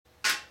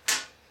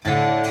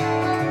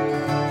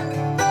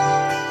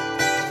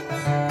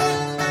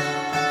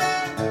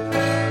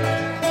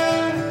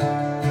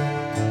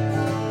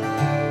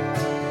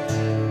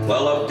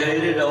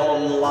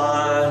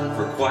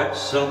quite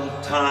some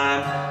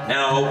time.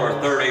 Now over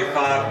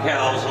 35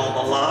 gals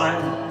on the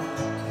line.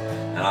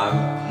 And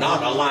I'm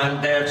not a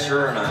line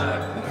dancer, and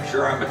I'm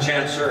sure I'm a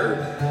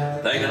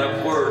chancer, thinking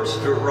of words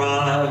to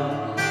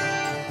rhyme.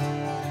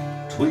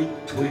 Tweet,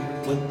 tweet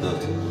went the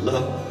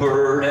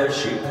lovebird as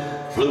she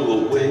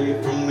flew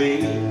away from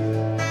me.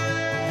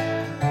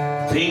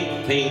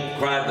 Pink, pink,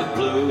 cried the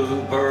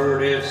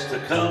bluebird, it's the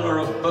color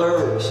of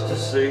birds to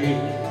see.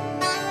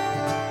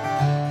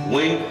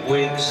 Wink,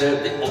 wink,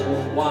 said the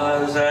old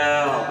wise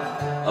owl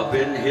up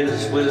in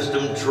his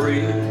wisdom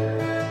tree.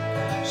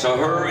 So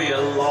hurry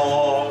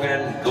along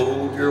and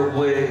go your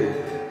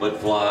way, but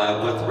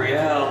fly with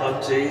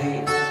reality.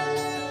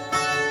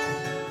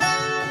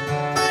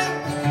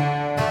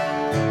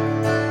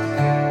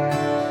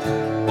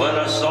 When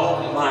I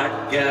saw my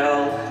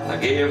gal, I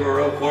gave her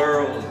a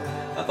whirl.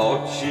 I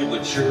thought she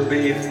would sure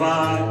be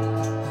fine.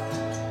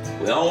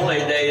 We only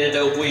dated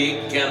a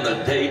week and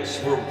the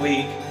dates were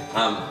weak.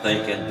 I'm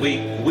thinking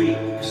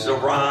week's a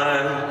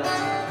rhyme.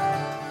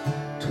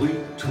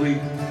 Tweet,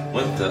 tweet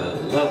went the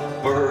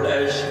lovebird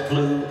as she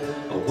flew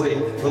away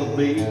from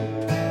me.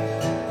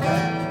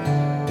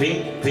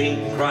 Pink,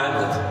 pink,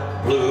 cried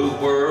the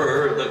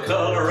bluebird, the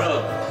color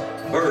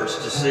of birds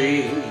to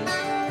see.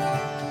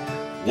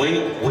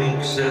 Wink,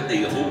 wink, said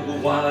the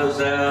old wise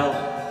owl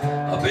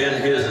up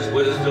in his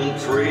wisdom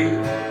tree.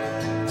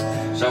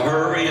 So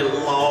hurry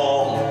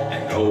along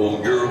and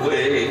go your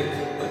way,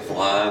 but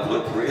fly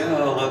with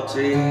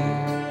reality.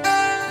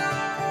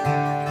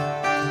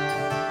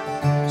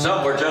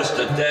 Some were just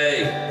a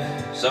day,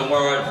 some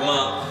were a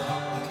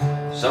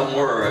month, some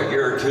were a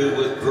year or two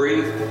with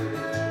grief.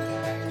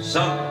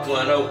 Some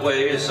went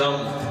away,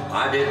 some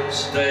I didn't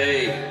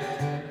stay.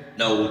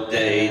 No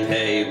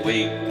day,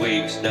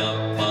 weeks,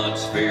 dump,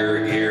 months,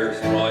 fear,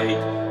 years,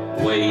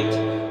 wait,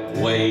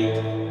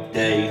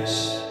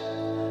 dates.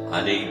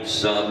 I need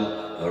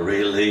some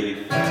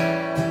relief.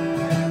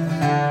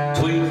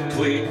 Tweet,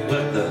 tweet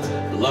with the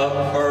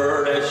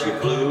lovebird as she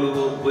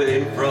flew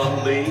away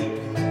from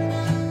me.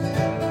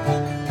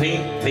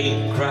 Pink,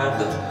 pink, cried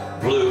the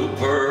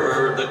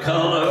bluebird, the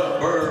color of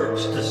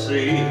birds to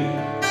see.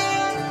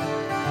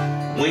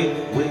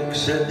 Wink, wink,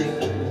 said the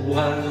old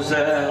wise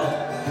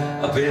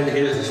owl up in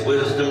his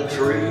wisdom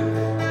tree.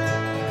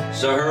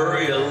 So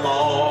hurry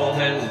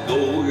along and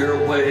go your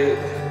way,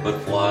 but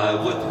fly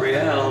with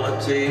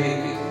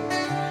reality.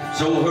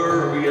 So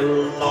hurry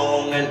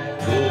along and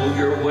go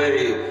your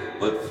way,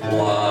 but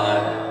fly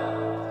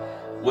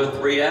with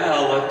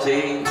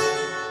reality.